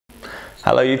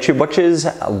Hello YouTube watchers,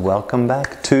 welcome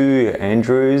back to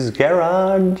Andrew's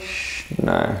Garage.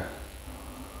 No,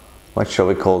 what shall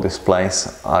we call this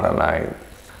place? I don't know.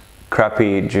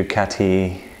 Crappy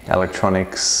Ducati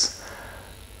electronics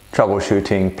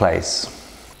troubleshooting place.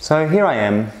 So here I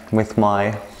am with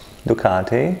my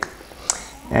Ducati,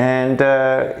 and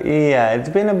yeah, it's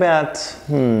been about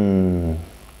 3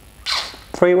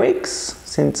 weeks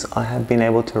since I have been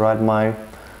able to ride my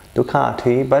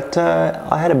Ducati, but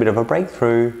I had a bit of a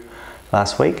breakthrough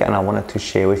last week and I wanted to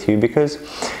share with you, because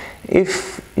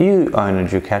if you own a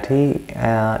Ducati,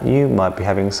 you might be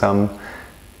having some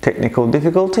technical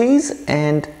difficulties,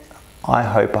 and I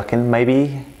hope I can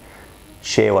maybe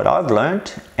share what I've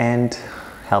learned and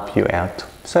help you out.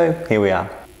 So here we are.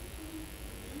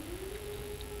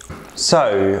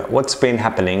 So what's been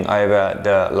happening over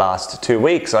the last 2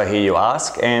 weeks, I hear you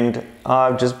ask, and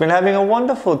I've just been having a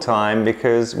wonderful time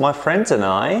because my friends and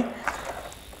I,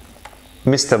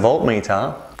 Mr.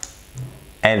 Voltmeter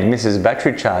and Mrs.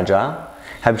 Battery Charger,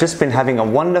 have just been having a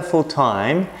wonderful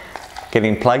time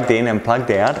getting plugged in and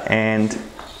plugged out, and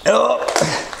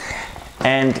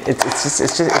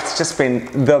it's just been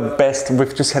the best.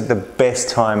 We've just had the best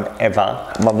time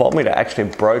ever. My voltmeter actually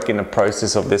broke in the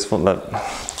process of this one. That's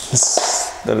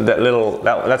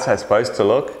how it's supposed to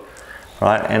look,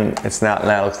 right? And it's now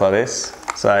looks like this.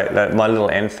 So my little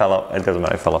end fell off. It doesn't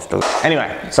matter, it fell off.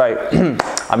 Anyway, so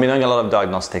I've been doing a lot of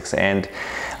diagnostics, and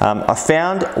I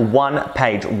found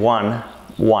page one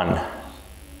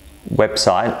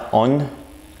website on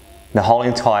the whole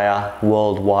entire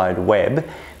World Wide Web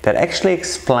that actually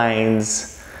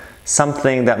explains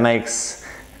something that makes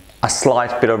a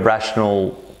slight bit of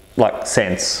rational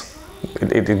sense.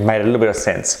 It made a little bit of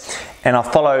sense, and I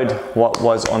followed what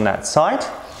was on that site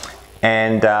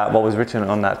and what was written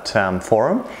on that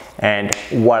forum, and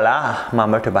voila, my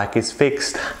motorbike is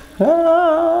fixed.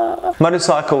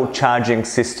 Motorcycle Charging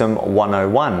System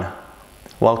 101.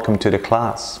 Welcome to the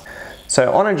class.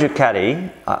 So on a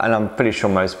Ducati, and I'm pretty sure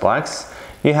most bikes,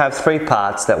 you have 3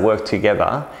 parts that work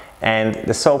together, and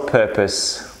the sole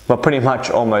purpose, well, pretty much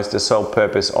almost the sole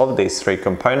purpose of these 3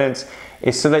 components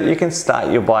is so that you can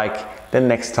start your bike the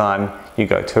next time you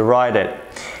go to ride it,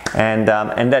 and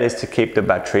that is to keep the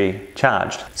battery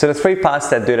charged. So the 3 parts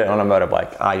that do that on a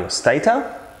motorbike are your stator,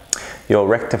 your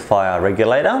rectifier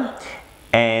regulator,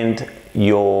 and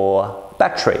your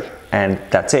battery, and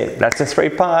that's it. That's the 3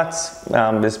 parts.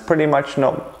 There's pretty much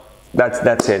not.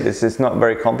 That's it. This is not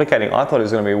very complicating. I thought it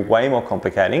was going to be way more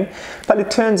complicating, but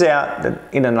it turns out that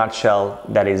in a nutshell,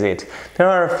 that is it. There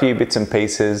are a few bits and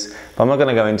pieces, but I'm not going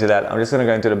to go into that. I'm just going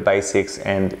to go into the basics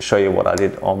and show you what I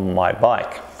did on my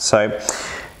bike. So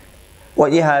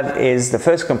what you have is, the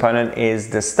first component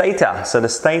is the stator. So the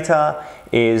stator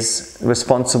is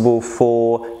responsible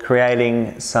for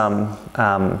creating some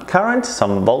current,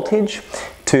 some voltage,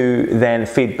 to then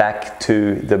feed back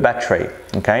to the battery.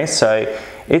 Okay, so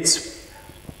its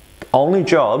only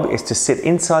job is to sit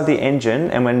inside the engine,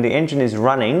 and when the engine is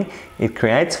running, it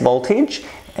creates voltage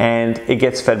and it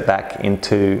gets fed back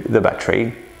into the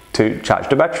battery to charge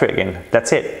the battery again.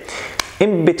 That's it.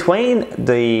 In between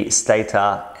the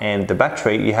stator and the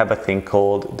battery, you have a thing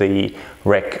called the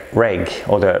reg,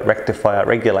 or the rectifier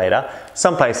regulator.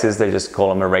 Some places they just call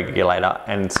them a regulator,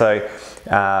 and so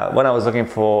when I was looking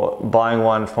for buying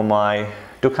one for my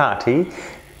Ducati,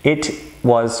 it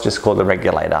was just called the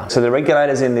regulator. So the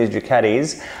regulators in these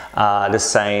Ducatis are the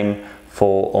same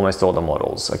for almost all the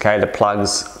models. Okay, the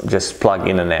plugs just plug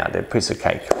in and out. They're a piece of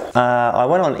cake. I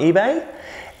went on eBay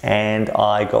and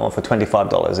I got one for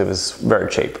 $25. It was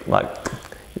very cheap. Like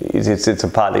it's a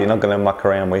part that you're not going to muck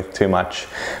around with too much.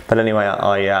 But anyway,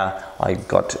 I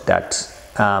got that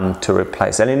to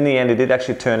replace. And in the end, it did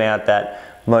actually turn out that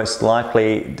most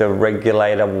likely the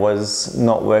regulator was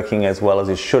not working as well as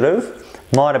it should have.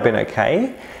 Might have been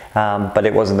okay, but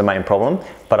it wasn't the main problem.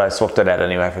 But I swapped it out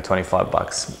anyway for 25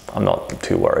 bucks. I'm not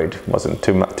too worried. It wasn't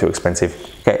too expensive.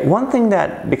 Okay, one thing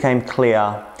that became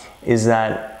clear is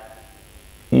that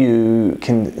you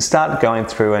can start going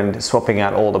through and swapping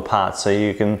out all the parts. So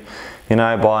you can,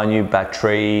 buy a new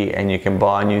battery, and you can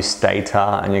buy a new stator,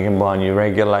 and you can buy a new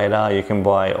regulator, you can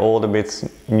buy all the bits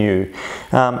new.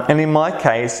 And in my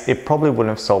case, it probably wouldn't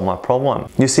have solved my problem.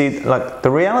 You see,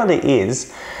 the reality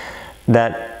is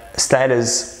that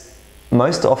stators,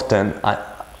 most often,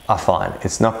 I find,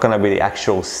 it's not going to be the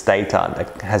actual stator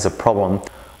that has a problem.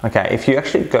 Okay, if you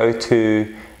actually go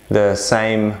to the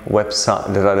same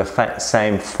website, the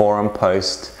same forum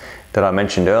post that I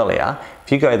mentioned earlier,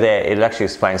 if you go there, it actually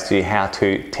explains to you how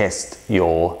to test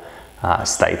your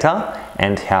stator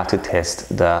and how to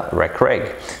test the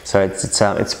rec-reg. So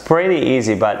it's pretty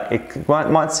easy, but it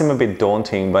might seem a bit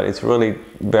daunting, but it's really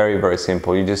very, very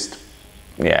simple. You just,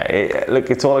 yeah, look,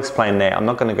 it's all explained there. I'm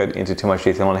not going to go into too much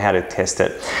detail on how to test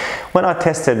it. When I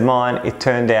tested mine, it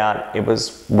turned out it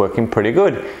was working pretty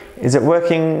good. Is it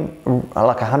working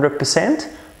like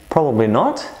 100%? Probably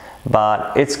not,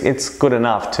 but it's good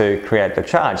enough to create the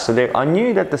charge. So there, I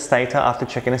knew that the stator, after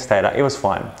checking the stator, it was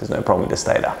fine. There's no problem with the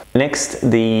stator. Next,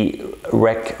 the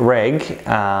rec-reg,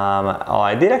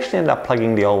 I did actually end up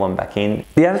plugging the old one back in.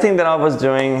 The other thing that I was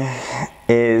doing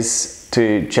is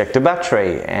to check the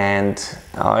battery, and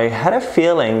I had a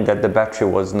feeling that the battery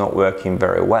was not working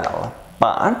very well,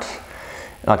 but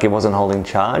like it wasn't holding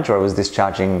charge or it was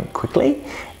discharging quickly.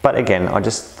 But again, I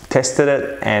just tested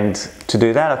it, and to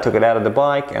do that I took it out of the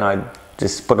bike and I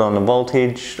just put it on the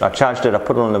voltage. I charged it, I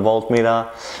put it on the voltmeter.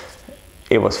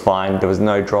 It was fine, there was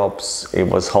no drops, it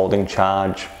was holding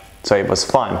charge, so it was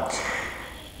fine.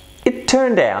 It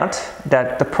turned out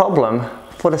that the problem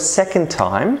for the second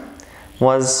time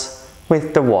was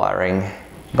with the wiring,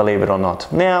 believe it or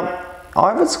not. Now,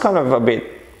 I was kind of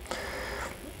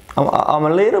I'm a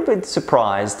little bit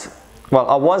surprised. Well,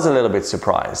 I was a little bit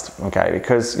surprised, okay,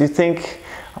 because you think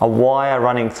a wire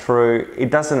running through, it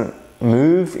doesn't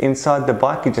move inside the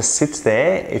bike, it just sits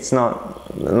there. It's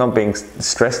not being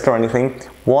stressed or anything.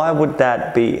 Why would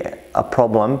that be a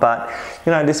problem? But,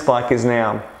 you know, this bike is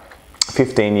now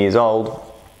 15 years old,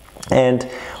 and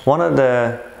one of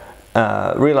the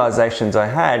realizations I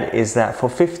had is that for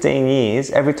 15 years,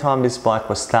 every time this bike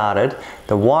was started,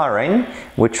 the wiring,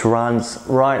 which runs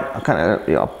right,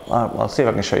 I'll see if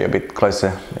I can show you a bit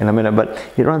closer in a minute, but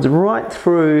it runs right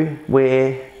through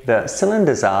where the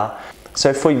cylinders are.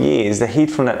 So for years, the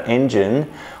heat from that engine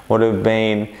would have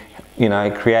been, you know,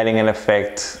 creating an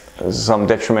effect, some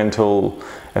detrimental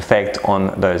effect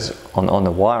on on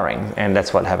the wiring, and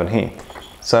that's what happened here.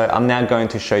 So I'm now going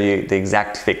to show you the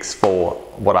exact fix for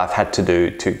what I've had to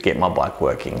do to get my bike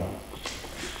working.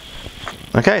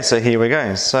 Okay, so here we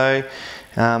go. So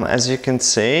as you can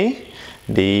see,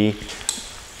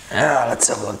 let's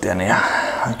have a look down here.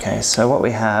 Okay, so what we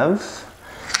have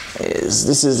is,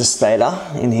 this is the stator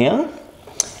in here,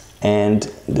 and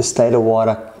the stator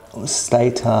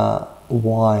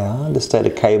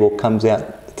cable comes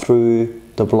out through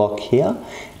the block here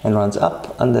and runs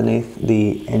up underneath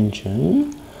the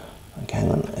engine. Okay,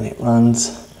 and it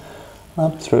runs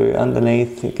up through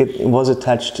underneath. It was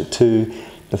attached to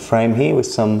the frame here with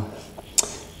some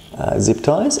zip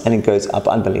ties, and it goes up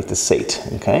underneath the seat.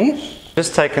 Okay,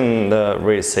 just taken the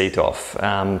rear seat off,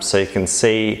 so you can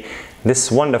see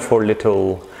this wonderful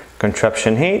little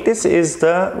contraption here. This is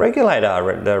the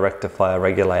regulator, the rectifier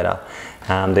regulator.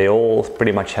 They all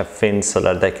pretty much have fins so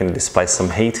that they can displace some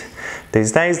heat.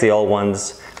 These days, the old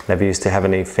ones never used to have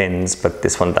any fins, but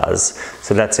this one does.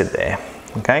 So that's it there.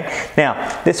 Okay.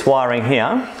 Now, this wiring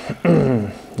here,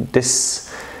 this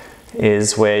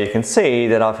is where you can see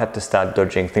that I've had to start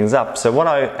dodging things up. So what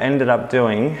I ended up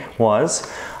doing was,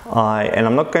 and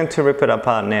I'm not going to rip it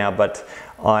apart now, but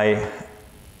I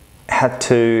had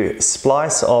to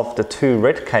splice off the two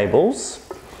red cables.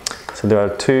 So there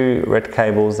are two red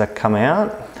cables that come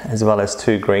out, as well as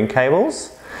two green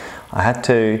cables. I had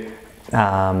to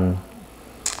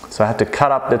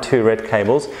cut up the two red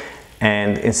cables,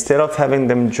 and instead of having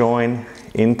them join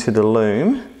into the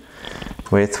loom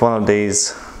with one of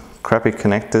these crappy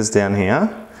connectors down here,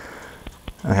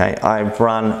 okay, I've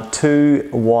run two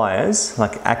wires,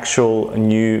 like actual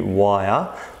new wire,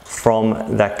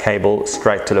 from that cable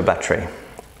straight to the battery.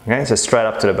 Okay, so straight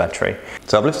up to the battery.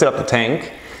 So I've lifted up the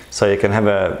tank so you can have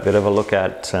a bit of a look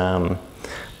at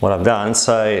what I've done.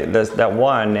 So there's that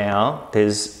wire now,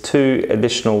 there's two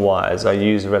additional wires. I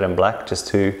use red and black just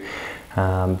to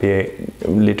be a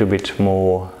little bit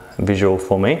more visual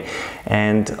for me.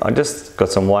 And I just got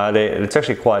some wire there. It's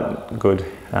actually quite good,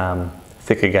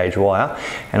 thicker gauge wire.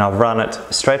 And I've run it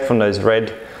straight from those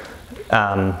red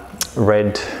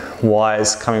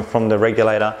wires coming from the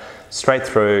regulator straight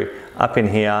through up in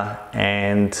here,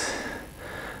 and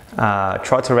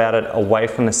try to route it away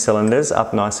from the cylinders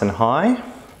up nice and high. I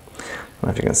don't know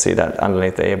if you can see that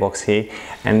underneath the airbox here.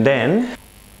 And then,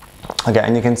 okay,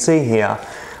 and you can see here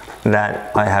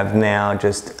that I have now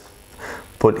just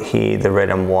put here the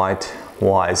red and white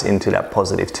wires into that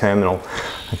positive terminal.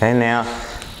 Okay, now,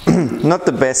 not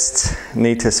the best,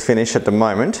 neatest finish at the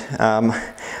moment.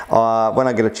 When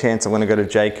I get a chance, I'm going to go to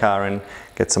J-Car and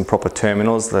get some proper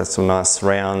terminals. There's some nice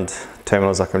round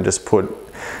terminals I can just put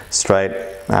straight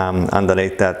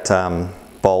underneath that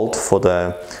bolt for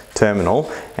the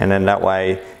terminal, and then that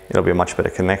way it'll be a much better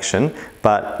connection.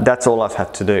 But that's all I've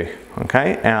had to do,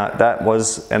 okay? Now that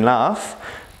was enough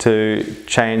to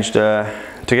change to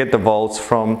get the volts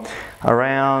from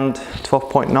around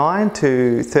 12.9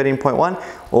 to 13.1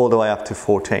 all the way up to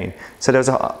 14. So there was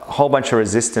a whole bunch of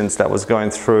resistance that was going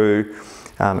through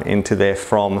into there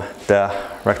from the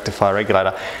rectifier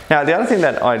regulator. Now the other thing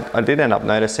that I did end up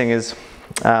noticing is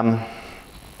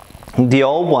the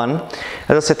old one,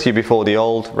 as I said to you before, the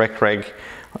old rec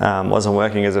wasn't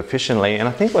working as efficiently, and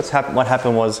I think what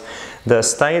happened was the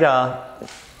stator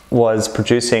was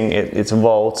producing its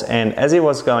volts, and as it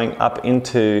was going up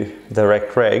into the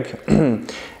rec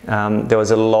there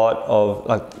was a lot of,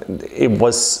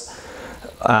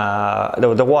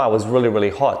 the wire was really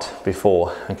hot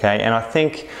before, okay? And I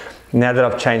think now that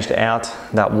I've changed out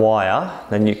that wire,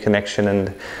 the new connection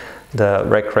and the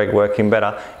rec working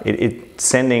better,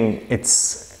 it's going to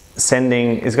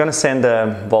send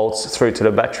the volts through to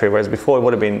the battery, whereas before there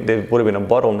would have been a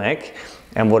bottleneck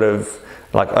and would have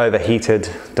like overheated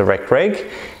the rec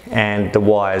and the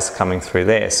wires coming through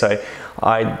there. So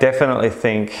I definitely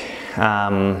think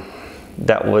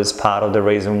that was part of the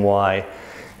reason why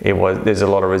there's a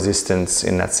lot of resistance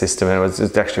in that system, and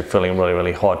it's actually feeling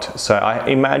really hot. So I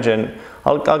imagine,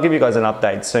 I'll give you guys an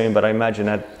update soon, but I imagine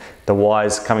that the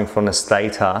wires coming from the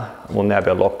stator will now be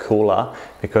a lot cooler,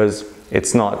 because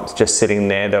it's not just sitting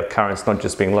there, the current's not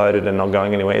just being loaded and not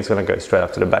going anywhere, it's going to go straight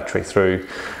up to the battery through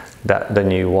the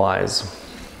new wires.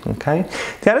 Okay.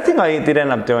 The other thing I did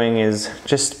end up doing is,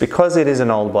 just because it is an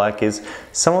old bike, is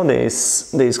some of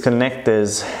these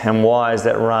connectors and wires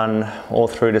that run all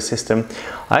through the system,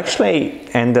 I actually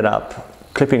ended up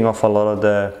clipping off a lot of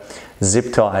the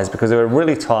zip ties because they were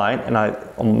really tight, and I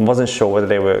wasn't sure whether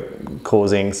they were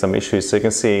causing some issues. So you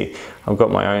can see I've got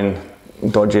my own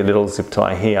dodgy little zip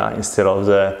tie here instead of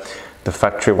the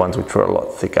factory ones, which were a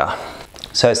lot thicker.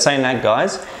 So saying that,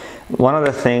 guys, one of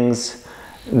the things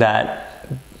that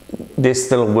this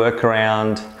little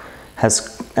workaround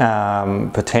has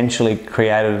potentially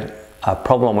created a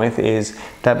problem with is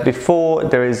that before,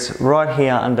 there is right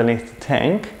here underneath the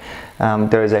tank,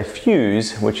 there is a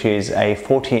fuse, which is a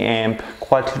 40 amp,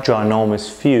 quite ginormous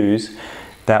fuse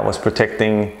that was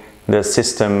protecting the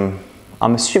system,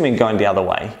 I'm assuming going the other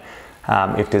way,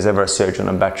 if there's ever a surge on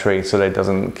a battery, so that it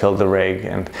doesn't kill the reg.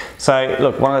 And so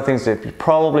look, one of the things that you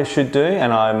probably should do,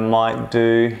 and I might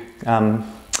do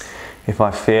if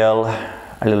I feel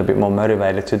a little bit more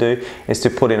motivated to do, is to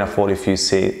put in a 40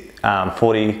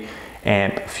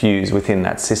 amp fuse within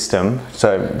that system.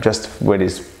 So just where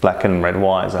these black and red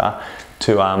wires are,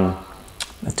 to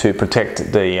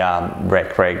protect the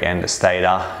rec and the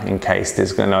stator in case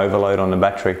there's an overload on the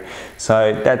battery.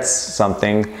 So that's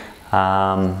something,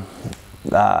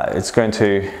 it's going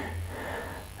to,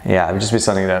 yeah, just be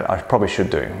something that I probably should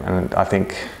do. And I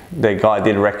think the guy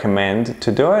did recommend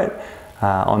to do it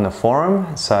on the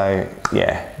forum, so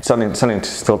yeah, something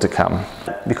still to come.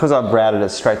 Because I've routed it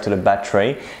straight to the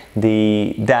battery,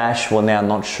 the dash will now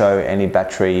not show any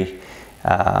battery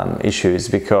issues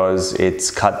because it's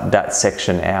cut that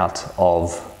section out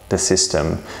of the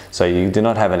system. So you do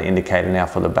not have an indicator now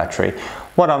for the battery.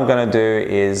 What I'm going to do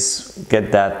is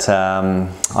get that,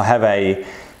 I have a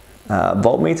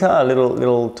voltmeter, a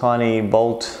little tiny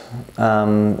volt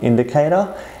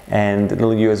indicator, and a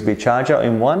little USB charger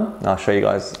in one. I'll show you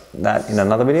guys that in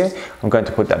another video. I'm going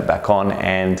to put that back on,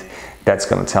 and that's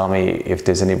going to tell me if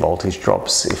there's any voltage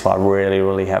drops, if I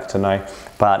really have to know.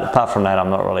 But apart from that, I'm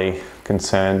not really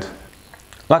concerned.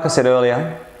 Like I said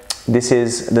earlier, this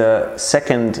is the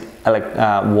second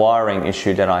wiring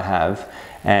issue that I have,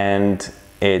 and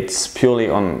it's purely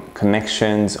on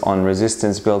connections, on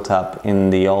resistance built up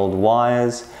in the old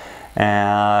wires.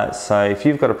 So if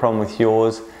you've got a problem with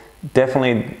yours,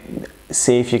 definitely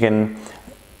see if you can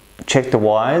check the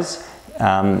wires.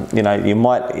 You know, it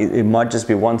might just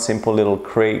be one simple little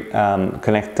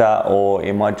connector, or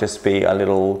it might just be a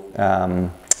little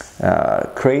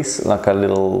crease, like a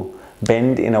little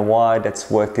bend in a wire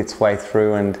that's worked its way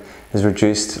through and has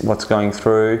reduced what's going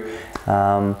through.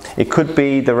 It could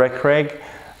be the rec.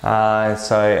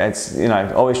 So it's, you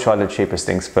know, always try the cheapest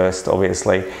things first,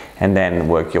 obviously, and then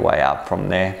work your way up from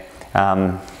there.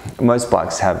 Most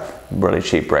bikes have really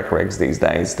cheap regs these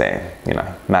days. They're, you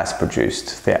know, mass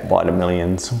produced, they're by the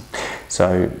millions.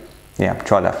 So yeah,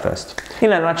 try that first.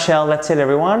 In a nutshell, that's it,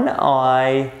 everyone.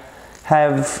 I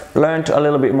have learned a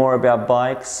little bit more about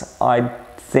bikes. I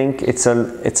think it's a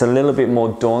little bit more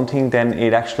daunting than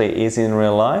it actually is in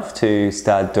real life to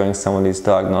start doing some of this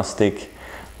diagnostic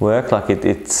work. Like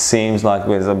it seems like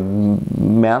there's a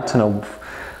mountain of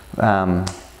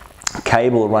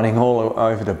cable running all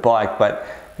over the bike, but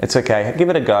it's okay, give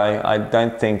it a go. I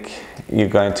don't think you're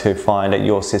going to find that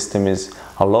your system is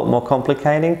a lot more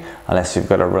complicating unless you've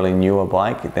got a really newer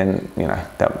bike. Then you know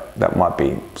that might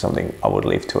be something I would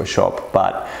leave to a shop.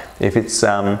 But if it's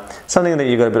something that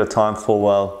you've got a bit of time for,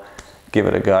 well, give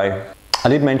it a go. I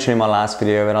did mention in my last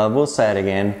video, and I will say it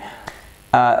again,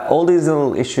 all these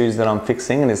little issues that I'm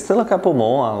fixing, and there's still a couple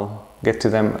more, I'll get to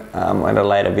them in a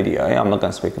later video. I'm not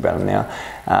going to speak about them now.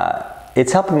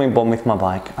 It's helping me bond with my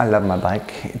bike. I love my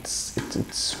bike.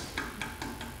 It's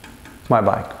my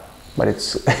bike, but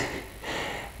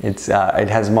it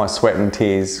has my sweat and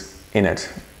tears in it.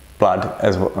 Blood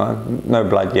as well, no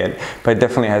blood yet, but it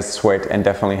definitely has sweat and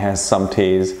definitely has some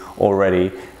tears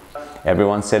already.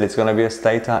 Everyone said it's going to be a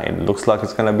stator. It looks like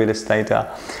it's going to be the stator.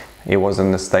 It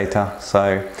wasn't the stator,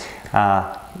 so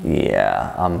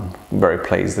yeah, I'm very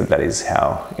pleased that is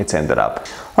how it's ended up.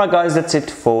 Alright guys, that's it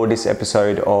for this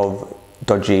episode of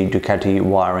Dodgy Ducati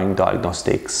wiring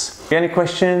diagnostics. If you have any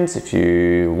questions, if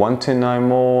you want to know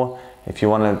more, if you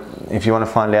want to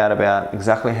find out about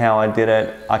exactly how I did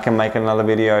it, I can make another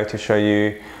video to show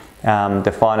you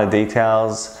the finer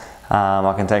details.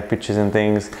 I can take pictures and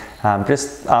things.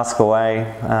 Just ask away.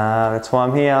 That's why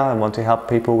I'm here. I want to help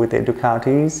people with their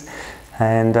Ducatis.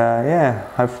 And yeah,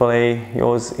 hopefully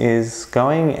yours is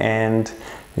going and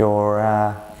you're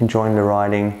enjoying the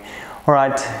riding.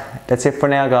 Alright, that's it for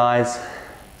now guys.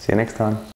 See you next time.